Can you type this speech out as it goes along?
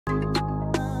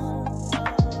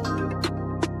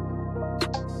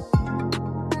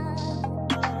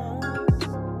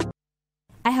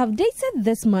I have dated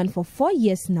this man for 4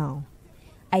 years now.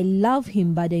 I love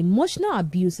him, but the emotional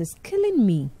abuse is killing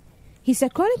me. He's a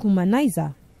chronic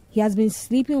womanizer. He has been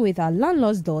sleeping with our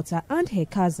landlord's daughter and her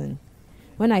cousin.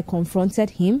 When I confronted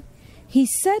him, he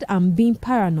said I'm being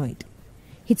paranoid.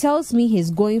 He tells me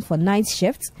he's going for night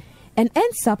shifts and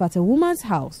ends up at a woman's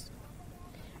house.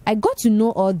 I got to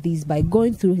know all this by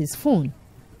going through his phone.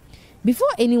 Before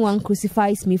anyone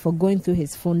crucifies me for going through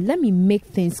his phone, let me make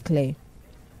things clear.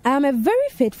 I am a very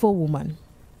faithful woman.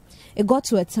 It got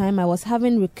to a time I was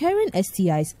having recurring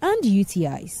STIs and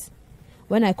UTIs.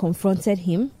 When I confronted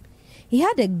him, he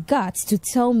had the guts to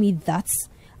tell me that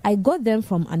I got them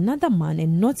from another man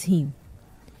and not him.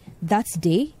 That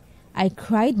day, I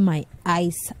cried my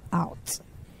eyes out.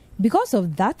 Because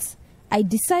of that, I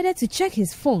decided to check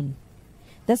his phone.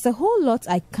 There's a whole lot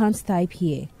I can't type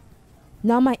here.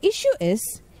 Now my issue is,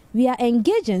 we are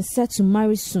engaged and set to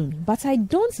marry soon, but I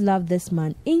don't love this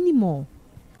man anymore.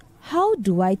 How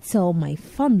do I tell my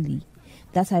family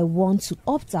that I want to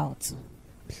opt out?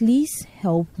 Please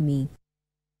help me.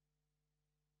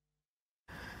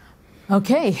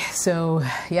 Okay, so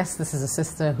yes, this is a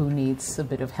sister who needs a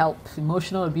bit of help.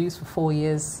 Emotional abuse for 4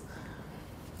 years,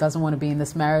 doesn't want to be in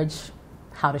this marriage.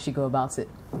 How does she go about it?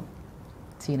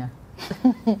 Tina.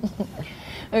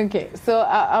 Okay, so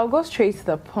I'll go straight to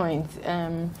the point.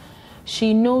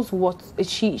 She knows what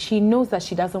she knows that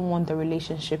she doesn't want the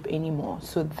relationship anymore,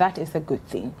 so that is a good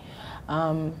thing.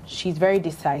 She's very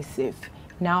decisive.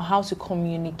 Now, how to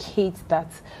communicate that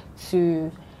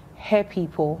to her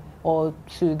people or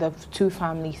to the two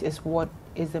families is what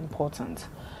is important.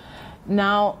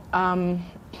 Now,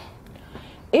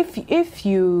 if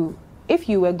you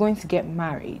were going to get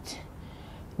married,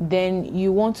 then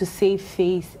you want to save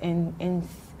face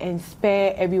and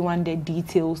spare everyone the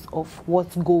details of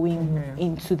what's going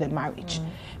into the marriage,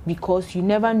 because you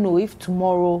never know if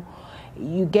tomorrow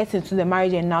you get into the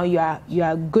marriage and now you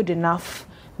are good enough,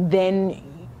 then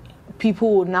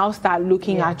people will now start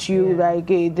looking at you like,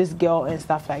 hey, this girl and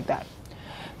stuff like that.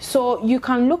 So you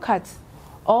can look at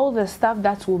all the stuff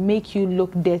that will make you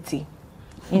look dirty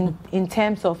in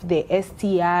terms of the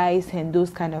STIs and those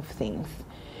kind of things,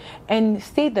 and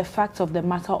state the facts of the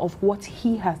matter of what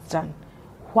he has done,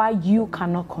 why you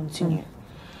cannot continue.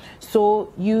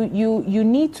 So you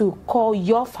need to call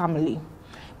your family,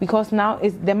 because now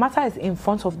the matter is in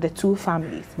front of the two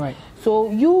families. Right. So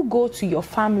you go to your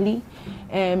family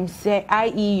and say,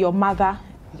 i.e. your mother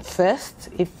first,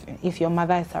 if your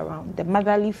mother is around. The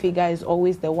motherly figure is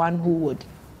always the one who would,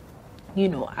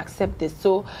 accept this.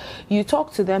 So you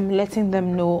talk to them, letting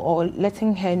them know, or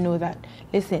letting her know that,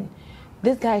 listen,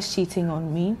 this guy is cheating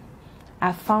on me.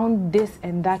 I found this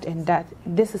and that and that.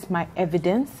 This is my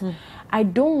evidence. I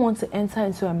don't want to enter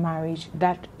into a marriage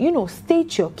that,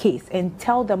 state your case and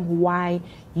tell them why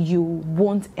you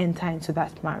won't enter into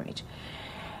that marriage.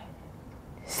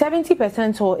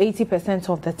 70% or 80%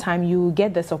 of the time, you will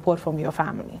get the support from your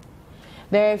family.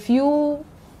 There are a few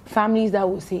families that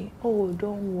will say, oh,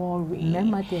 don't worry. There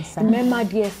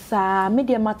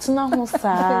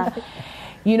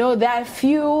are a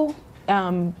few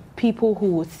people who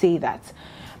would say that.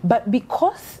 But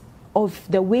because of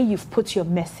the way you've put your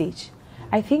message,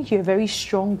 I think you're a very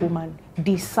strong woman,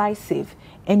 decisive,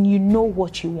 and you know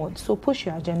what you want. So push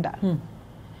your agenda.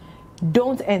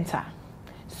 Don't enter.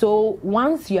 So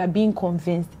once you are being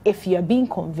convinced, if you are being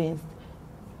convinced,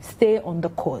 stay on the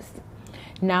course.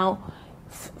 Now,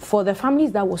 for the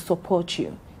families that will support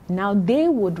you, now they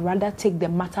would rather take the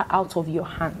matter out of your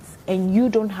hands, and you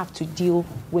don't have to deal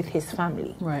with his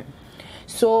family. Right.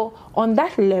 So on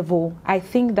that level, I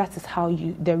think that is how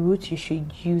the route you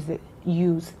should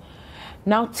use.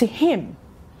 Now to him,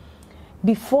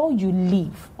 before you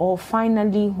leave, or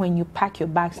finally when you pack your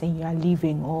bags and you are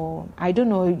leaving, or I don't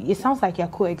know, it sounds like you're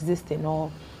coexisting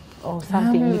or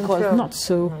something, because not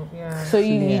so. So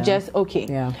you just okay.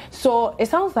 Yeah. So it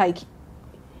sounds like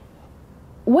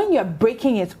when you're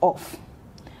breaking it off,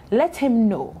 let him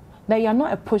know that you're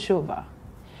not a pushover.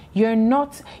 You're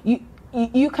not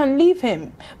you can leave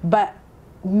him, but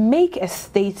make a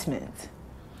statement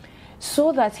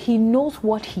so that he knows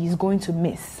what he's going to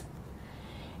miss.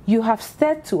 You have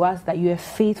said to us that you're a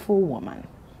faithful woman.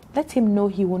 Let him know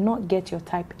he will not get your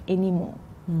type anymore.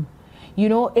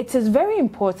 It is very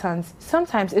important.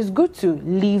 Sometimes it's good to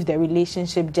leave the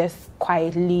relationship just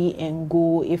quietly and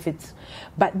go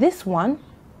but this one,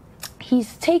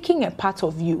 he's taking a part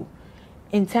of you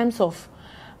in terms of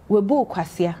webu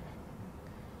kwasia,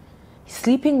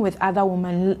 sleeping with other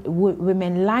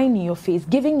women, lying in your face,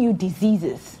 giving you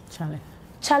diseases.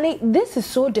 Charlie, this is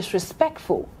so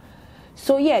disrespectful.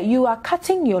 So you are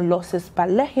cutting your losses, but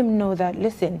let him know that,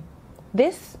 listen,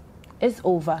 this It's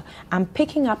over. I'm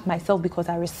picking up myself because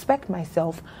I respect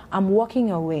myself. I'm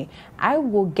walking away. I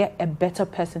will get a better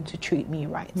person to treat me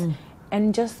right.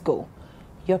 And just go.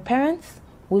 Your parents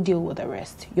will deal with the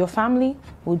rest. Your family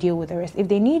will deal with the rest. If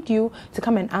they need you to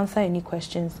come and answer any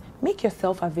questions, make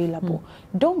yourself available.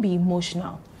 Don't be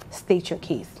emotional. State your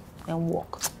case and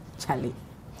walk. Charlie,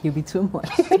 you'll be too much.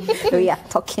 We are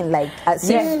talking like as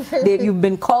if you've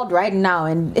been called right now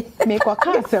and Make what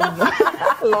cancel.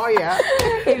 lawyer.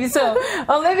 Maybe so.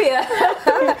 Olivia,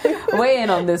 weigh in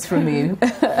on this from you.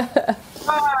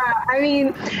 I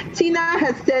mean, Tina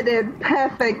has said it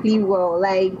perfectly well.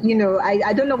 Like, you know,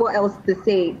 I don't know what else to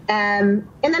say. In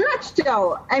a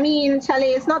nutshell, I mean,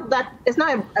 Charlie, it's not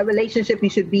a relationship you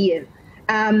should be in.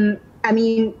 I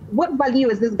mean, what value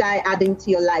is this guy adding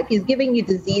to your life? He's giving you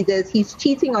diseases, he's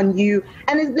cheating on you,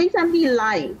 and he's blatantly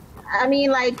lying. I mean,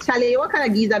 like, Charlie, what kind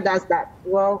of geezer does that?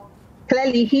 Well,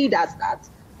 clearly he does that.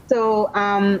 So,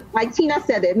 like Tina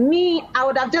said it, I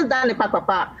would have just done it,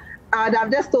 papa. I would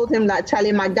have just told him that,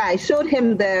 Charlie, my guy, showed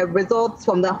him the results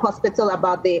from the hospital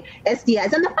about the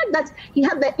STIs. And the fact that he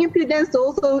had the impudence to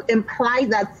also imply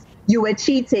that you were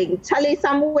cheating. Charlie,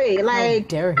 some way.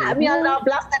 Like, I mean, I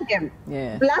blasted him.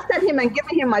 Yeah. Blasted him and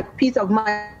giving him my peace of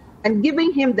mind and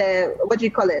giving him the,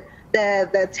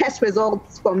 the test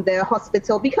results from the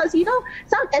hospital. Because, you know,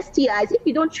 some STIs, if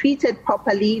you don't treat it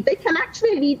properly, they can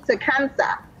actually lead to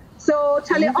cancer. So,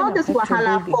 Charlie, all this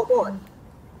wahala for what?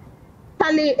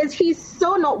 Charlie, he's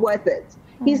so not worth it.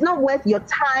 He's not worth your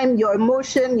time, your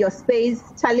emotion, your space.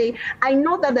 Charlie, I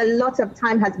know that a lot of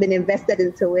time has been invested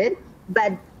into it,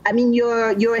 but I mean,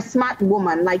 you're a smart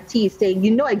woman, like T is saying.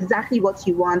 You know exactly what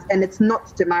you want, and it's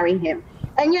not to marry him.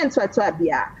 And you're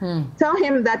tell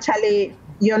him that, Charlie,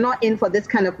 you're not in for this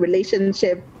kind of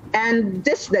relationship, and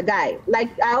dish the guy. Like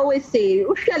I always say,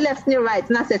 if you're left and right,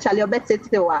 not say Charlie,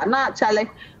 not Charlie,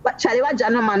 but Charlie, what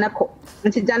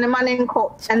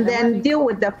and then deal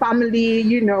with the family,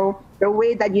 you know, the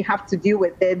way that you have to deal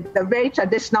with it, the very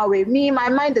traditional way. My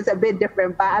mind is a bit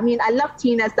different, but I mean, I love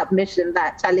Tina's submission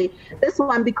that, Charlie, this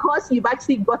one, because you've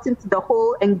actually got into the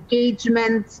whole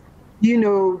engagement, you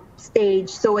know, stage,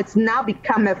 so it's now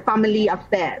become a family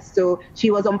affair. So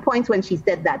she was on point when she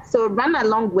said that. So run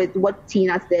along with what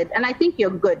Tina said, and I think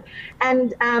you're good.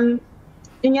 And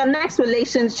in your next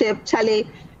relationship, Charlie,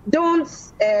 don't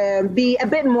be a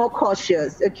bit more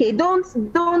cautious, okay? Don't.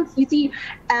 You see,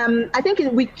 I think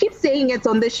we keep saying it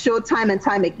on this show time and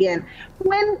time again.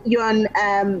 When you're in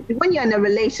a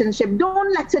relationship,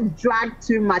 don't let it drag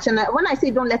too much. And when I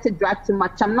say don't let it drag too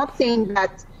much, I'm not saying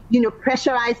that, you know,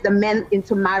 pressurize the men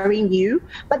into marrying you,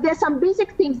 but there's some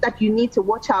basic things that you need to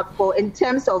watch out for in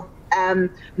terms of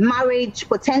marriage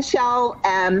potential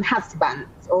husbands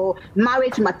or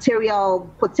marriage material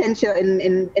potential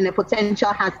in a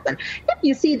potential husband. If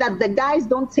you see that the guys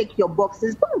don't tick your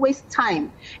boxes, don't waste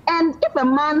time. And if a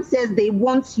man says they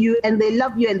want you and they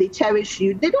love you and they cherish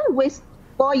you, they don't waste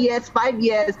 4 years, 5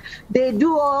 years. They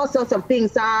do all sorts of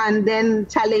things and then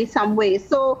Charlie some way.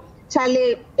 So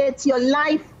Charlie, it's your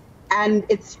life. And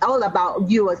it's all about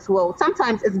you as well.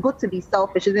 Sometimes it's good to be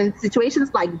selfish. And in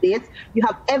situations like this, you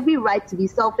have every right to be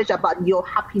selfish about your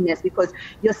happiness because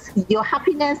your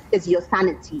happiness is your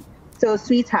sanity. So,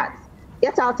 sweetheart,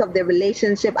 get out of the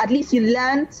relationship. At least you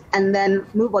learned and then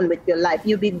move on with your life.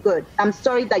 You'll be good. I'm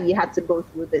sorry that you had to go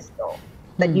through this, though.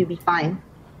 But you'll be fine.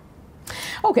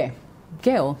 Okay.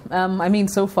 Gail, I mean,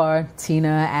 so far,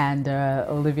 Tina and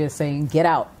Olivia saying, get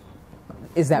out.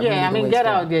 Is that really I mean, get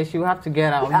out. Yes, you have to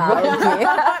get out. Okay.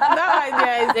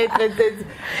 it's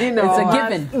you know, it's a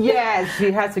given. Yes,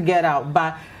 she has to get out.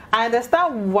 But I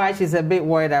understand why she's a bit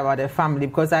worried about her family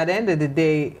because at the end of the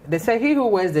day, they say he who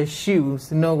wears the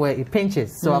shoes knows where it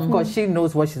pinches. So of course she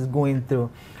knows what she's going through.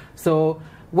 So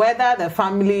whether the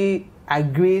family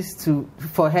agrees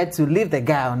for her to leave the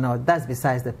guy or not, that's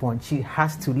besides the point. She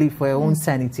has to leave for her own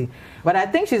sanity. But I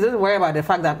think she's just worried about the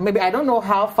fact that maybe I don't know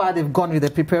how far they've gone with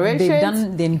the preparations. They've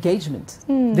done the engagement.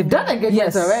 They've done the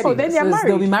engagement already. Oh, then they're married.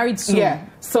 They'll be married soon. Yeah.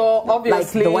 So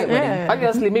obviously, like the white wedding.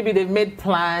 Obviously, maybe they've made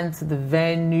plans, the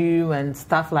venue and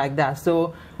stuff like that.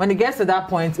 So when it gets to that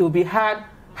point, it will be hard.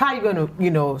 How are you going to,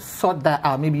 you know, sort that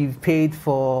out? Maybe you've paid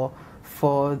for,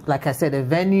 like I said, a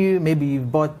venue. Maybe you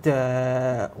bought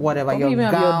whatever, your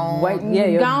gown,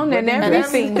 your gown and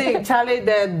everything. Charlie,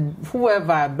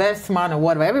 whoever, best man or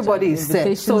whatever, everybody is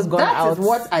set. So that is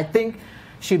what I think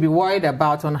she'll be worried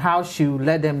about on how she'll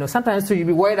let them know. Sometimes too, you'll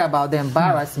be worried about the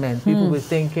embarrassment. People were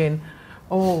thinking,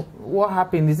 oh, what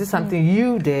happened? Is this something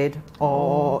you did?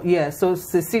 Or, so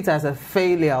to see it as a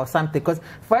failure or something. Because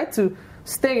for her to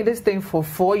stay in this thing for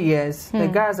 4 years, the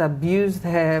guys abused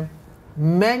her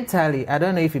mentally, I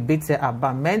don't know if it beats her up,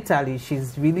 but mentally,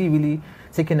 she's really, really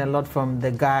taken a lot from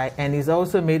the guy, and it's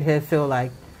also made her feel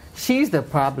like she's the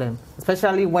problem,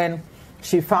 especially when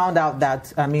she found out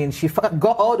that, I mean, she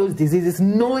got all those diseases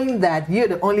knowing that you're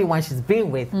the only one she's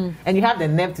been with. And you have the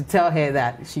nerve to tell her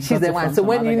that she's the one. So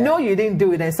when you know you didn't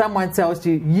do it and someone tells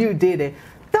you you did it,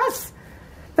 that's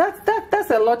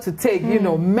a lot to take, you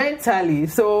know, mentally.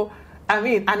 So, I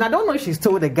mean, and I don't know if she's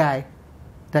told the guy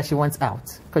that she wants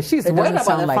out. Because she's worried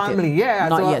about the family. Yeah,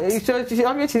 not yet.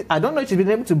 I don't know if she's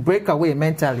been able to break away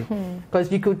mentally.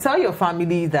 Because you could tell your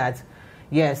family that,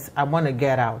 yes, I want to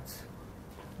get out.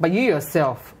 But you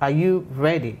yourself, are you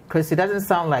ready? Because it doesn't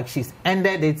sound like she's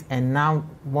ended it and now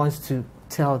wants to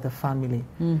tell the family.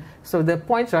 So the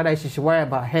point rather is she should worry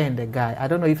about her and the guy. I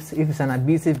don't know if it's an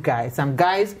abusive guy. Some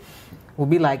guys will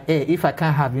be like, hey, if I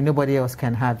can't have you, nobody else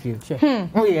can have you. Sure.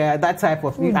 Oh yeah, that type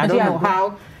of thing. I don't know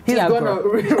how he's going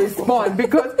to respond,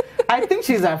 because I think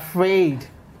she's afraid.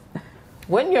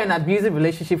 When you're in an abusive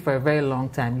relationship for a very long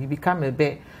time, you become a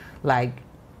bit like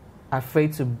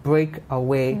afraid to break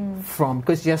away from,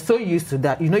 because you're so used to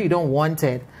that. You know you don't want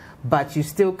it, but you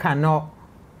still cannot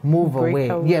move away.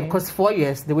 Yeah, because 4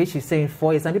 years, the way she's saying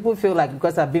 4 years, and people feel like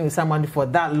because I've been with someone for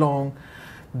that long,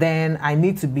 then I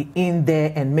need to be in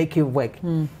there and make it work.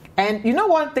 And you know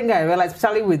one thing I realized,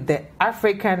 especially with the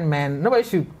African men, nobody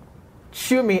should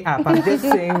chew me up. I'm just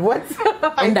saying what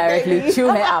indirectly chew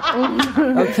her up.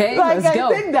 Okay, like, let's go.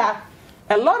 I think that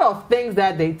a lot of things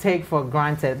that they take for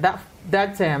granted,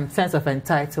 that sense of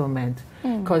entitlement,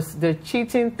 because the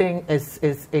cheating thing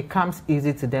it comes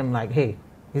easy to them, like, hey,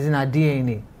 it's in our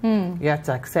DNA. You have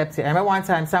to accept it. I remember one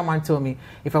time someone told me,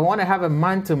 if I want to have a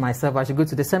man to myself, I should go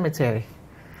to the cemetery.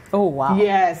 Oh, wow.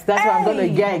 Yes, that's why I'm going to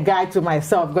get a guy to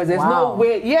myself, because there's no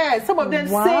way. Yeah, some of them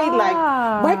say, like,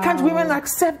 why can't women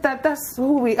accept that that's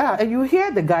who we are? And you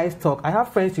hear the guys talk. I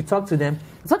have friends, you talk to them,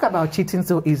 talk about cheating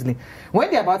so easily. When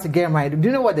they're about to get married, do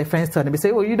you know what their friends tell them? They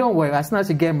say, well, you don't worry, as soon as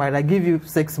you get married, I give you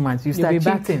 6 months, you start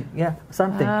cheating. Yeah,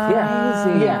 something.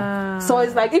 Yeah. So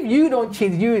it's like, if you don't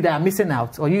cheat, you that are missing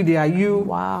out, or you there, you.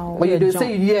 Wow. Or you don't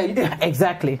say, yeah,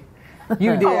 exactly.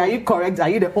 You there, are you correct? Are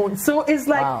you the own? So it's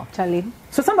like, Charlie.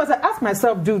 So sometimes I ask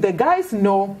myself, do the guys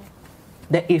know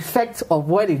the effect of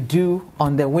what they do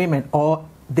on the women, or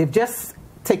they've just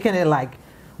taken it like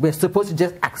we're supposed to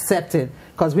just accept it?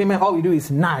 Because women, all we do is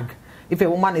nag. If a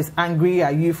woman is angry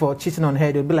at you for cheating on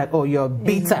her, they'll be like, oh, you're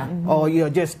bitter, or you're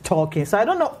just talking. So I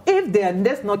don't know if they're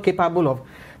just not capable of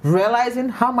realizing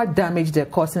how much damage they're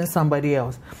causing somebody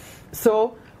else.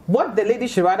 So what the lady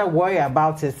should rather worry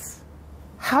about is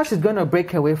how she's going to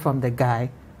break away from the guy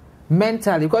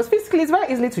mentally. Because physically, it's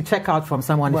very easy to check out from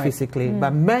someone physically.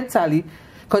 But mentally,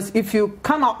 because if you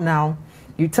come out now,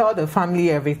 you tell the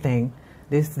family everything,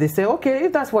 they say, okay,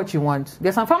 if that's what you want.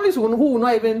 There's some families who will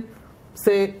not even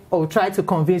say or try to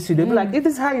convince you. They'll be like, if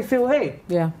this is how you feel, hey.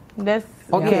 Yeah. That's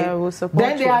okay. We'll support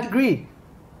then they agree.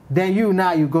 Then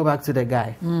you go back to the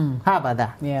guy. How about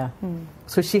that? Yeah.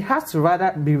 So she has to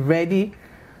rather be ready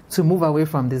to move away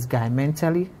from this guy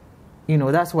mentally. You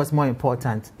know, that's what's more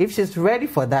important. If she's ready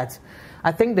for that,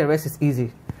 I think the rest is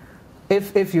easy.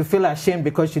 If you feel ashamed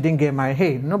because you didn't get married,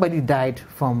 hey, nobody died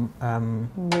from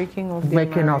breaking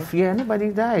off. Yeah, nobody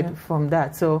died from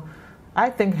that. So I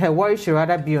think her worry should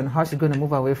rather be on how she's going to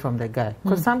move away from the guy.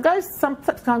 Because some guys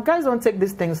don't take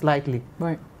these things lightly.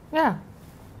 Right. Yeah.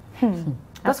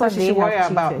 That's what she should worry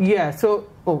about. Yeah. So,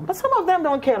 but some of them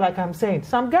don't care, like I'm saying.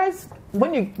 Some guys,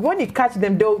 when you catch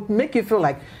them, they'll make you feel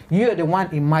like you're the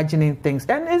one imagining things.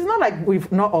 And it's not like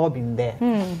we've not all been there.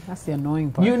 That's the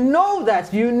annoying part. You know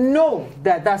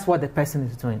that that's what the person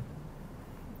is doing.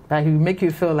 That he will make you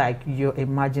feel like you're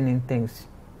imagining things.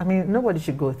 I mean, nobody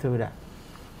should go through that.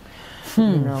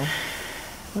 You know?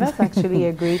 That's actually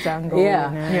a great angle.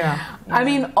 Yeah. I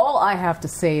mean, all I have to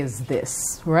say is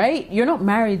this, right? You're not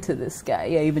married to this guy.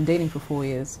 Yeah, you've been dating for 4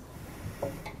 years.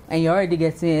 And you're already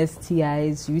getting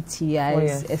STIs,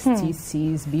 UTIs,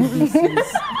 STCs, BBCs,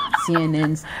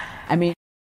 CNNs. I mean,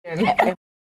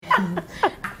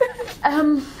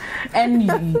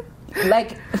 and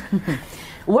like,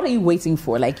 what are you waiting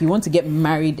for? Like, you want to get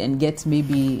married and get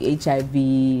maybe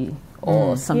HIV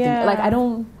or something? Like,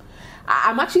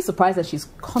 I'm actually surprised that she's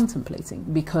contemplating,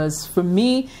 because for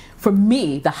me,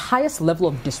 the highest level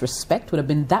of disrespect would have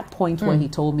been that point where he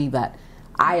told me that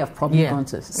I have probably gone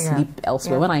to sleep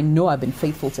elsewhere when I know I've been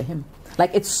faithful to him.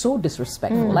 Like, it's so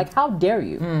disrespectful. Like, how dare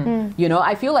you? You know,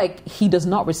 I feel like he does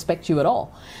not respect you at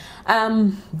all.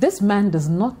 This man does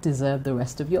not deserve the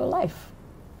rest of your life,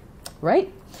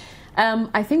 right?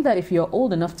 I think that if you're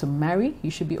old enough to marry,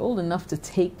 you should be old enough to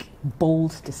take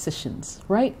bold decisions,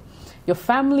 right? Your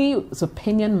family's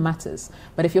opinion matters.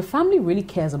 But if your family really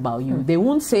cares about you, they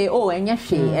won't say, oh,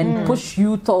 and push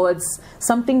you towards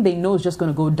something they know is just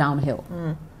going to go downhill.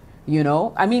 You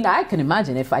know, I mean, I can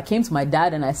imagine if I came to my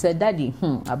dad and I said, Daddy,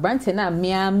 I want to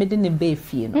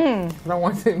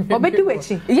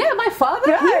yeah, my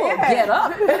father, he will get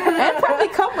up and probably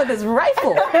come with his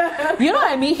rifle. You know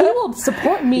what I mean? He will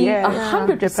support me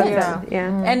 100%.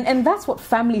 And that's what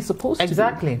family's supposed to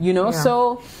do. You know,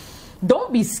 so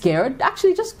don't be scared.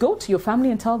 Actually, just go to your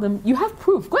family and tell them you have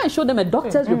proof. Go and show them a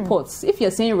doctor's reports. If you're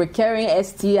saying recurring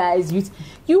STIs,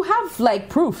 you have like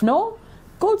proof, no?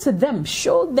 Go to them,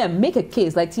 show them, make a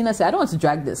case. Like Tina said, I don't want to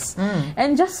drag this.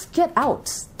 And just get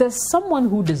out. There's someone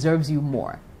who deserves you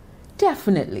more.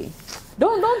 Definitely.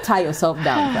 Don't tie yourself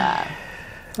down.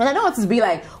 And I don't want to be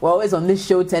like, we're always on this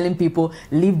show telling people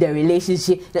leave their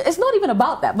relationship. It's not even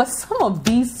about that. But some of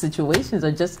these situations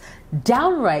are just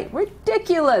downright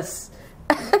ridiculous.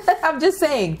 I'm just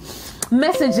saying.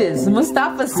 Messages.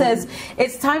 Mustafa says,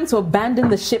 it's time to abandon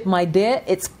the ship, my dear.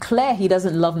 It's clear he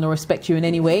doesn't love nor respect you in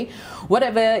any way.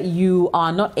 Whatever you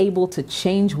are not able to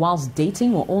change whilst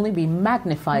dating will only be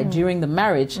magnified during the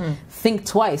marriage. Think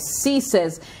twice. C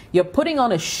says, you're putting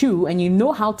on a shoe and you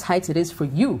know how tight it is for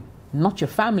you, not your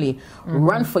family.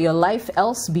 Run for your life,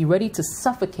 else be ready to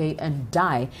suffocate and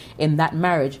die in that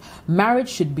marriage. Marriage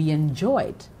should be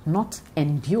enjoyed, not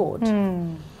endured.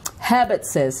 Herbert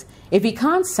says, if he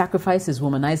can't sacrifice his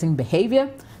womanizing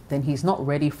behavior, then he's not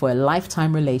ready for a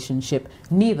lifetime relationship.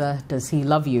 Neither does he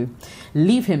love you.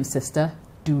 Leave him, sister.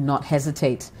 Do not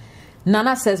hesitate.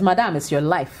 Nana says, Madam, it's your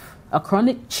life. A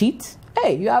chronic cheat?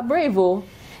 Hey, you are brave, oh.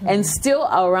 And still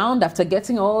around after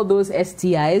getting all those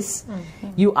STIs.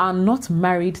 You are not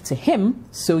married to him,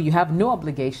 so you have no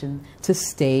obligation to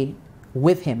stay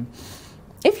with him.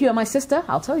 If you are my sister,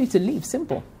 I'll tell you to leave.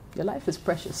 Simple. Your life is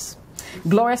precious.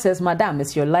 Gloria says, Madam,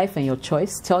 it's your life and your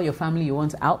choice. Tell your family you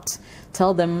want out.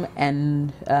 Tell them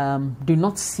and do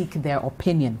not seek their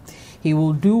opinion. He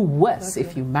will do worse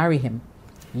if you marry him.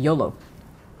 YOLO.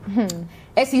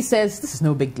 Essie says, this is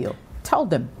no big deal. Tell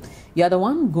them. You're the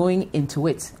one going into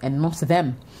it and not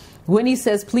them. Winnie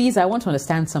says, please, I want to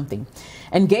understand something.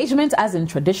 Engagement as in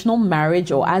traditional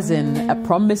marriage or as in a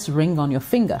promise ring on your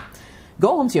finger.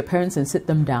 Go home to your parents and sit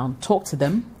them down. Talk to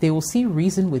them. They will see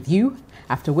reason with you.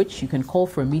 After which you can call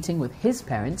for a meeting with his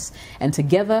parents and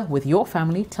together with your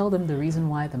family, tell them the reason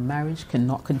why the marriage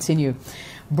cannot continue.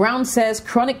 Brown says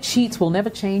chronic cheats will never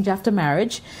change after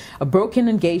marriage. A broken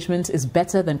engagement is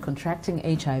better than contracting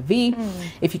HIV.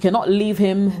 If you cannot leave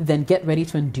him, then get ready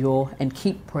to endure and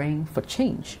keep praying for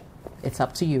change. It's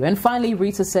up to you. And finally,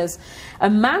 Rita says, a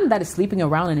man that is sleeping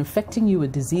around and infecting you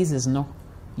with diseases, no.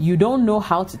 You don't know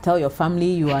how to tell your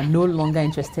family you are no longer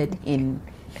interested in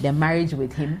their marriage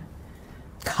with him.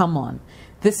 Come on.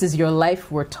 This is your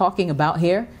life we're talking about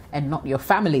here and not your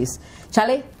families.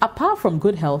 Charlie, apart from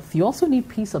good health, you also need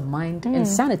peace of mind and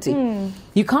sanity.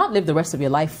 You can't live the rest of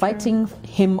your life fighting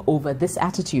him over this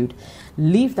attitude.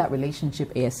 Leave that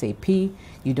relationship ASAP.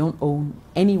 You don't owe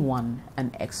anyone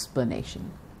an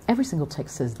explanation. Every single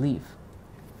text says leave.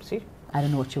 See? I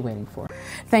don't know what you're waiting for.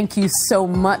 Thank you so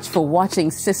much for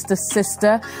watching Sister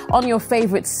Sister on your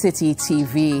favorite Citi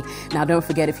TV. Now, don't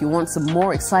forget, if you want some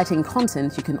more exciting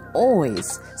content, you can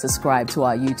always subscribe to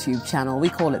our YouTube channel. We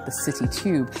call it the Citi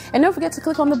Tube. And don't forget to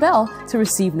click on the bell to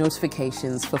receive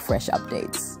notifications for fresh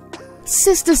updates.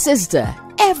 Sister Sister,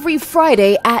 every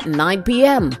Friday at 9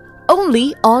 p.m.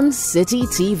 only on Citi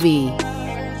TV.